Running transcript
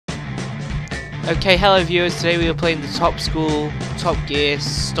Okay, hello viewers, today we are playing the Top Gear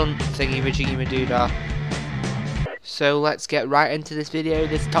stunt thingy majiggy madoodah. So let's get right into this video,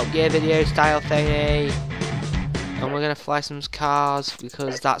 this Top Gear video style thingy. And we're gonna fly some cars,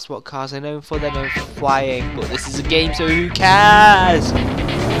 because that's what cars are known for, they're known for flying. But this is a game, so who cares?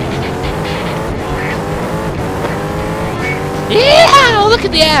 Yeah! Look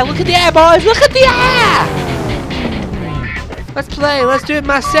at the air boys, look at the air! Let's play, let's do it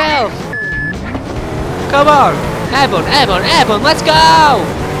myself! Come on! Airborne, airborne, airborne, let's go!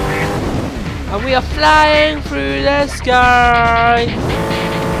 And we are flying through the sky!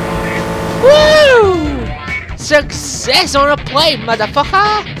 Woo! Success on a plane,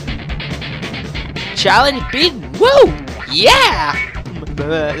 motherfucker! Challenge big, woo! Yeah!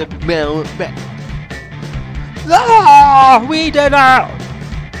 Ah, we did it!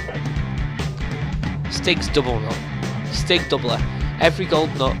 Stig's double nut. Stig doubler. Every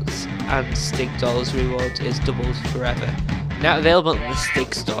gold nuts and Stig dollars reward is doubled forever. Now available in the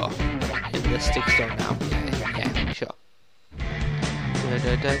Stig store. In the Stig store now. Yeah, sure.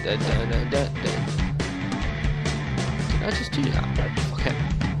 Did I just do that? Okay.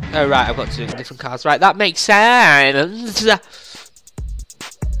 Oh right, I've got to do it in different cars. Right, that makes sense. Let's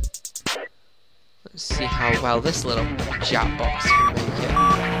see how well this little jet box can make it.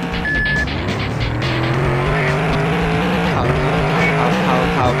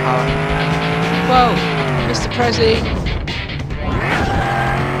 Power. Whoa, Mr. Prezi.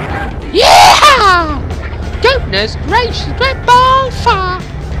 Yeah! Goodness gracious, great ball far.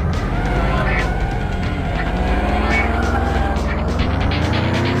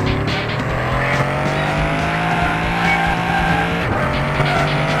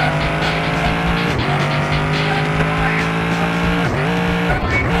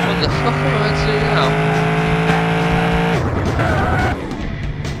 What the fuck am I going to do now?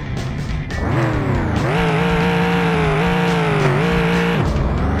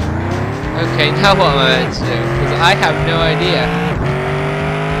 Okay, now what am I meant to do? Because I have no idea.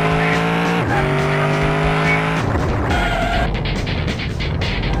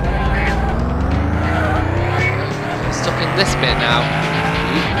 I'm stuck in this bit now.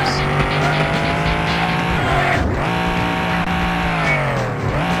 Oops.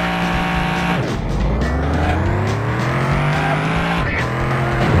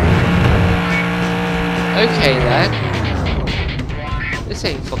 Okay then. This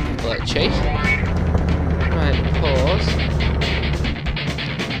ain't fucking glitchy. Right, pause.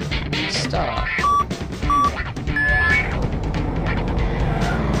 Restart.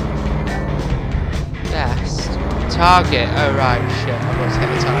 Best. Target. Oh right, shit. I want to hit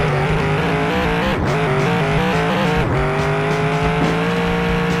the target.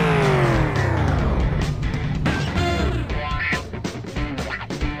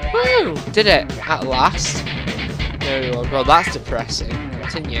 Woo! Did it at last. Very well. Well, that's depressing.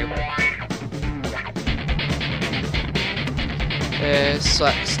 Continue.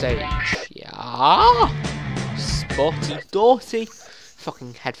 Select stage. Yeah. Sporty Dorty.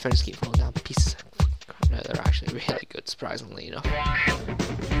 Fucking headphones keep falling down. Pieces of crap. No, they're actually really good, surprisingly enough.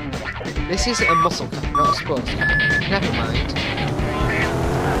 This is a muscle car, not a sports car. Never mind.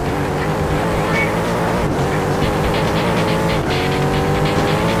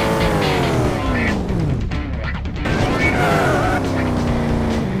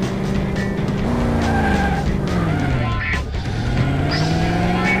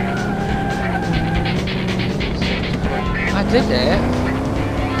 Did it?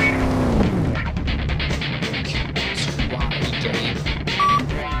 Try game.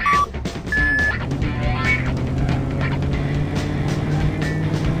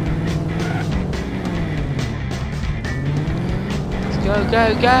 Let's go, go,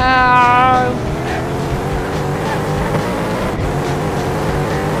 go!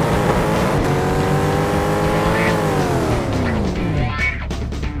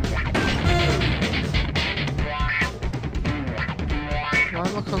 Why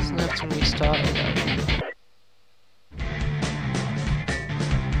am I constantly having to restart it again?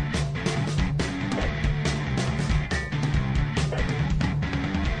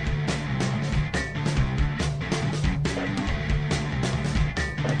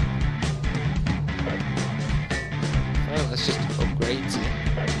 Well, let's just upgrade it.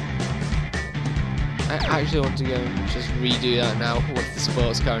 I actually want to go and just redo that now with the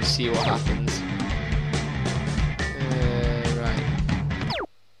sports car and see what happens.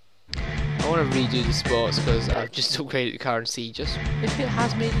 I want to redo the sports because I've just upgraded the car and see just if it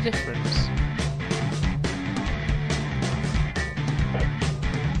has made a difference.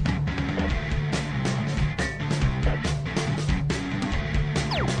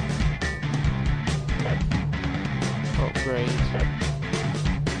 upgrade.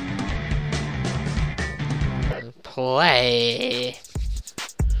 Play.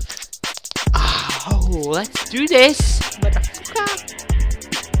 Oh, let's do this, motherfucker.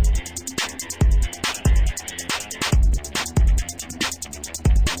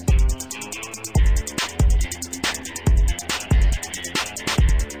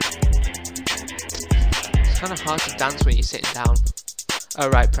 It's kind of hard to dance when you're sitting down. Oh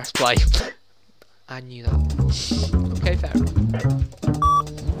right, press play. I knew that. Okay, fair enough.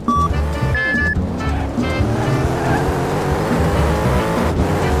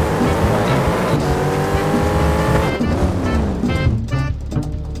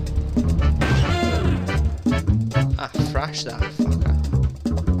 Thrash that fucker.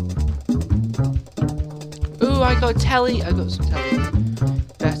 Ooh, I got telly. I got some telly.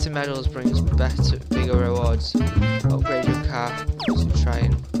 Better medals brings better, bigger rewards. Upgrade your car to try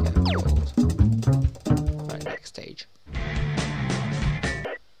and get gold. Right, next stage.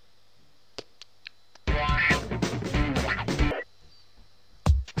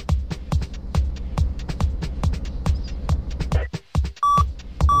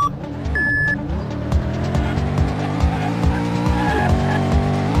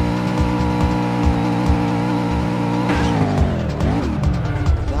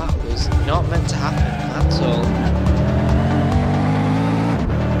 Not meant to happen at all.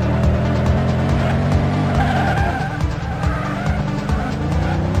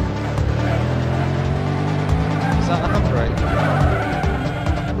 Is that a handbrake?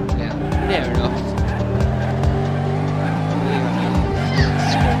 Yeah, near enough.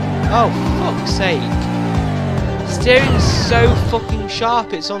 Oh, fuck's sake. Steering's so fucking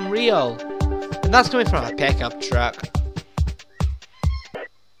sharp, it's unreal. And that's coming from a pickup truck.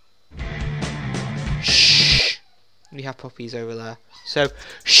 We have puppies over there, so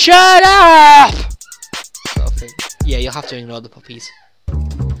shut up! Sort of thing. Yeah, you'll have to ignore the puppies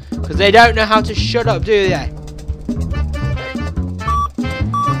because they don't know how to shut up, do they?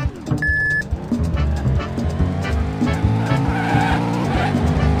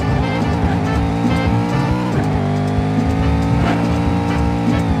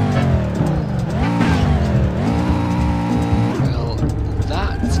 Well,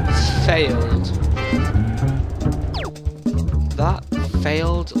 that failed. That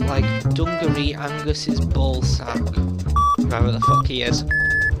failed like Dungaree Angus's ball sack. Whoever the fuck he is.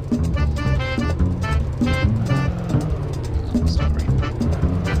 Sorry.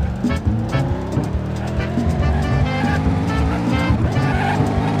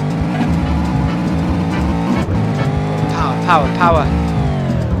 Power, power, power.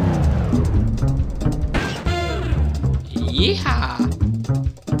 Yeehaw!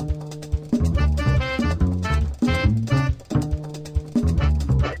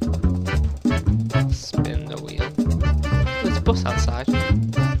 Bus outside.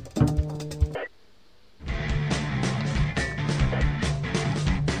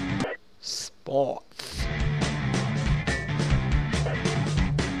 Sports.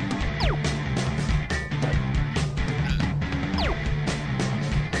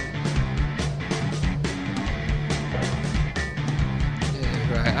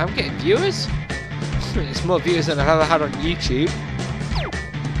 Right, I'm getting viewers. It's more viewers than I've ever had on YouTube.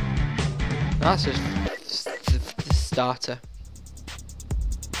 That's just the starter.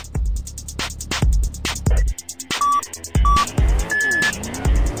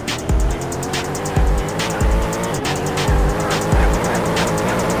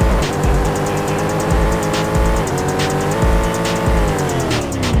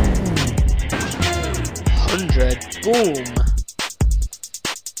 Boom!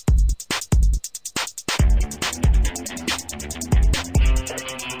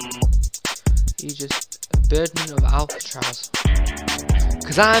 You just a burden of Alcatraz.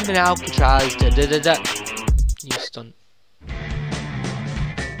 Cause I'm in Alcatraz. Da da da da. New stunt.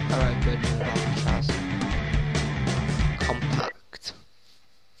 Alright, burden of Alcatraz. Compact.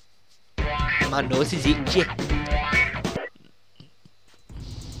 My nose is itchy.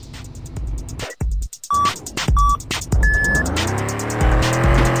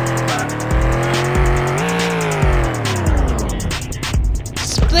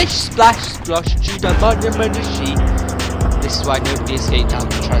 Splash, splosh, to the bottom of the sheet. This is why nobody escaped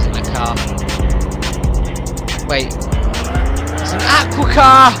Alcatraz in a car. Wait. It's an aqua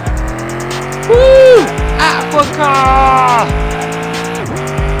car! Woo! Aqua car!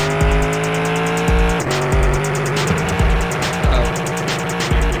 Oh.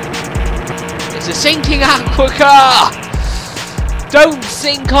 It's a sinking aqua car! Don't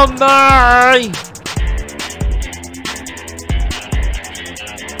sink on me!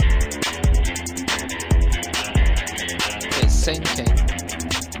 sinking.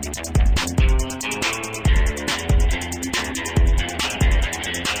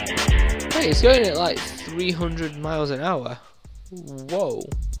 Wait, it's going at like 300 miles an hour. Whoa.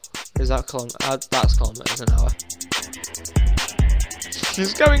 Or is that that's kilometers an hour.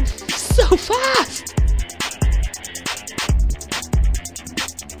 It's going so fast!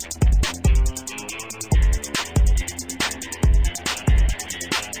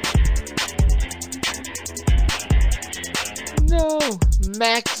 No!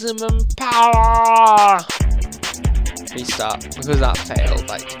 Maximum power! Restart, because that failed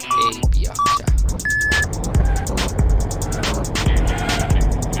like a biatch.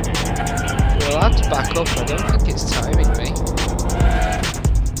 Well, I have to back up, I don't think it's timing me.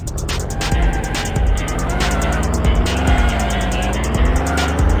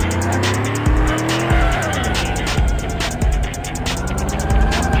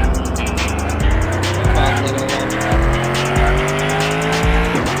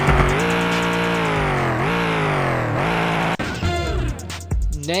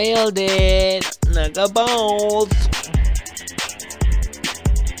 Nailed it! Like a bolt!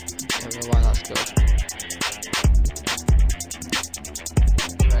 Don't know why that's good.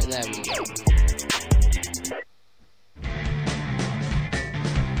 Right, there we go.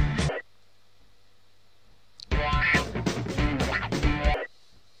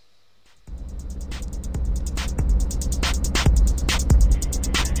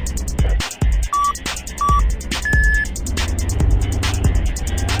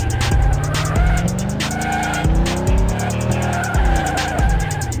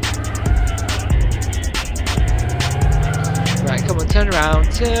 Turn around,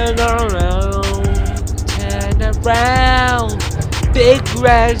 turn around, big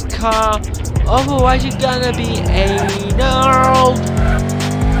red car, otherwise you're gonna be anal.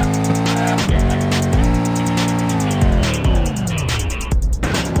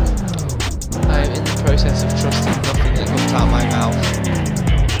 I'm in the process of trusting nothing that comes out of my mouth.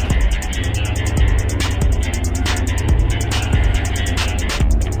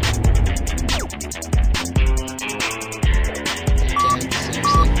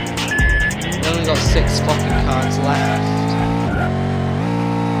 Got 6 fucking cards left.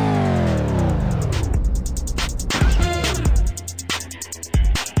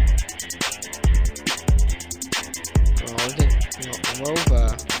 Oh, I didn't knock them over.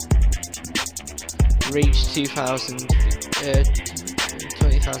 Reach 20,000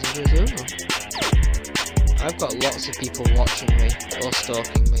 views. Oh. I've got lots of people watching me, or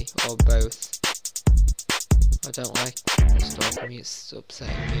stalking me, or both. I don't like stalking me, it's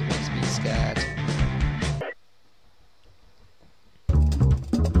upsetting me, it makes me scared.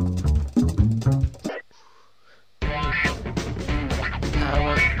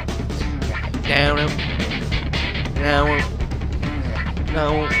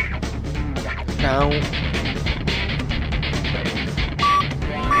 No.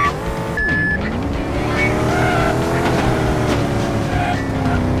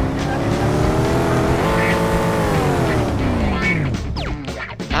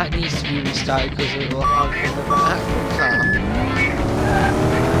 That needs to be restarted because it will have another active car.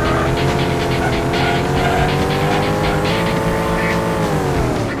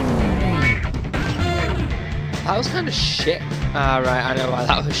 That was kind of shit. Ah, right, I know why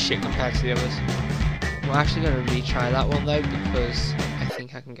that was shit compared to the others. We're actually going to retry that one though because I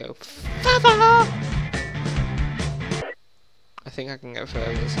think I can go further. I think I can go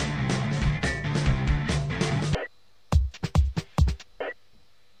further.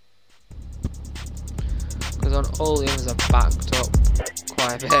 Because on all the others I've backed up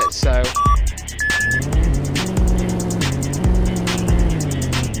quite a bit, so.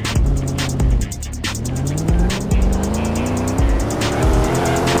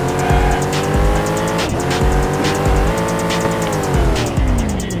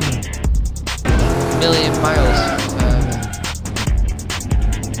 Million miles further.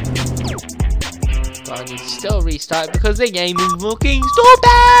 But I need to still restart because the game is looking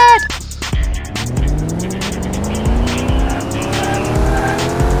stupid!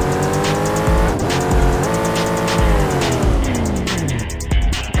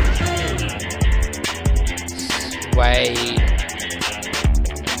 Wait.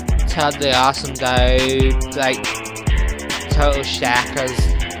 Totally awesome dude. Like, total shackers.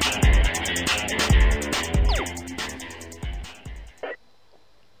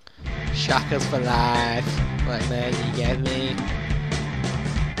 Shackers for life. Like, man, you get me?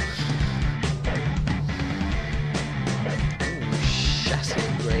 Ooh, chassis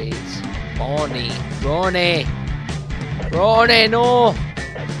upgrades. Ronnie, no!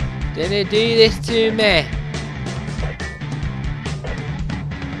 Didn't do this to me.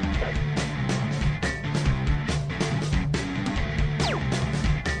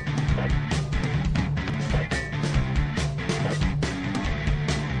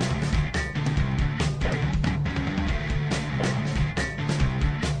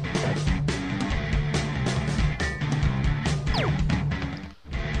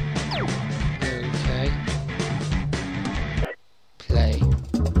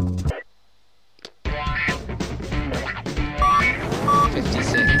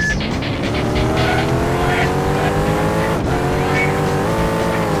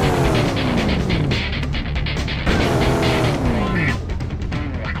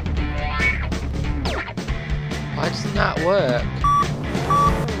 work?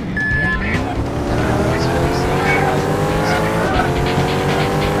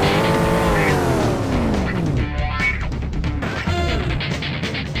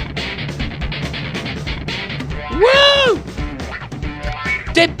 Woo!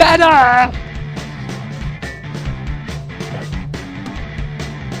 Did better!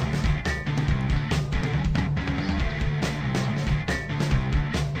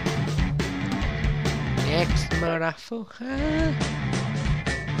 Next motherfucker.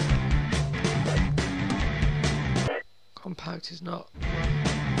 Compact is not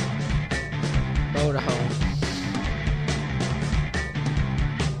motorhome.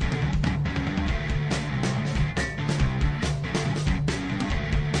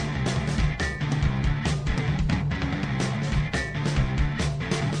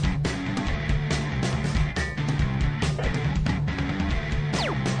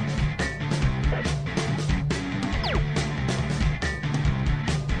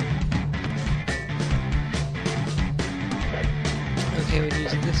 Okay, we're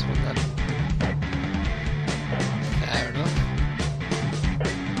using this one then. Fair enough.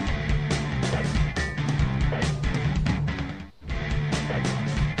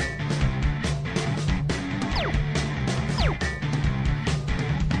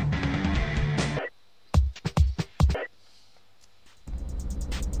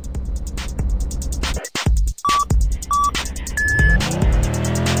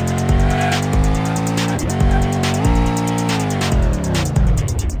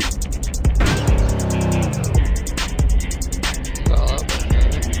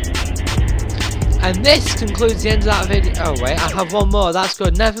 And this concludes the end of that video. Oh wait, I have one more. That's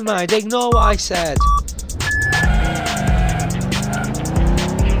good. Never mind. Ignore what I said.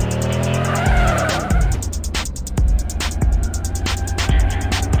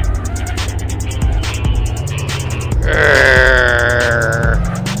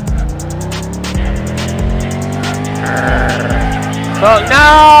 Fuck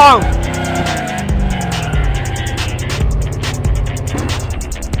no!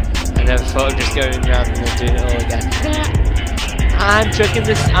 I never thought of just going around and then doing it all again. I'm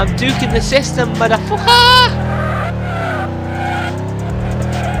duking the system, motherfucker!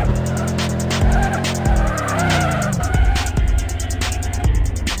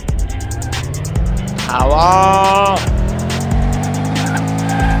 Power!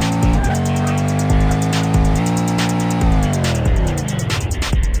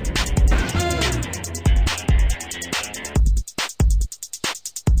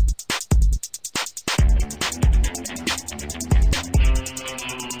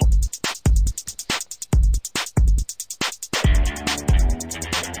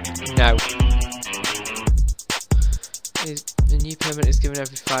 No. The new permit is given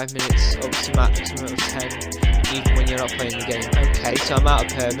every 5 minutes up to maximum of 10, even when you're not playing the game. Okay, so I'm out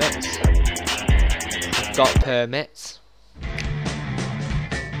of permits. I've got permits.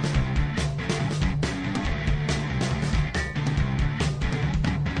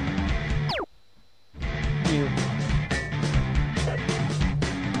 You.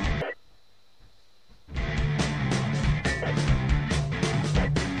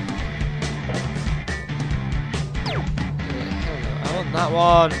 That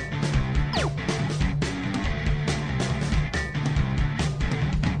one.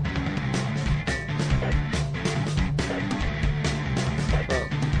 Well,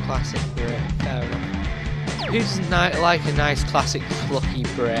 classic Brit, fair enough. Who doesn't like a nice classic fluffy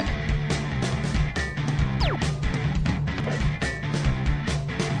Brit?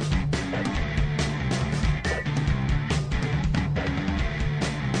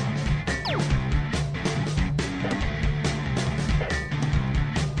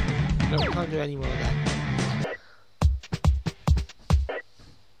 No, we can't do any more of that.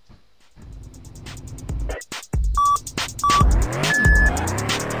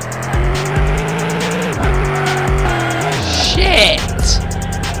 Shit!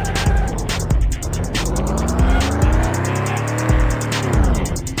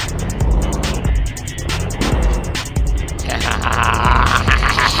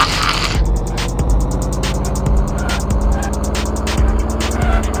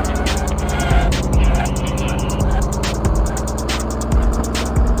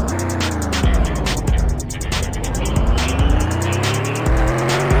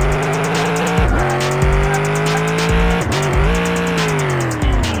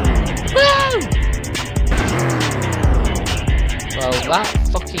 That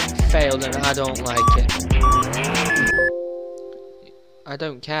fucking failed and I don't like it. I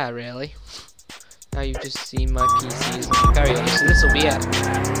don't care really. Now you've just seen my PC is looking very good, so this will be it.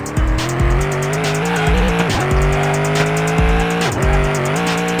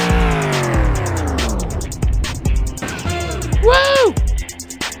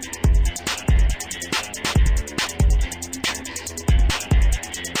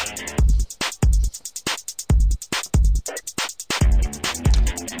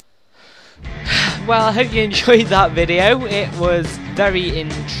 well, I hope you enjoyed that video. It was very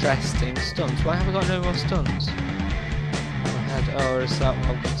interesting. Stunts. Why have I got no more stunts? Oh, is that what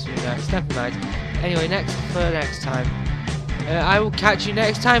I've got to do next? Never mind. Anyway, next time. I will catch you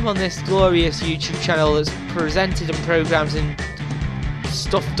next time on this glorious YouTube channel that's presented and programmed and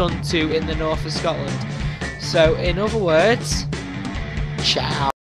stuff done to in the north of Scotland. So, in other words, ciao.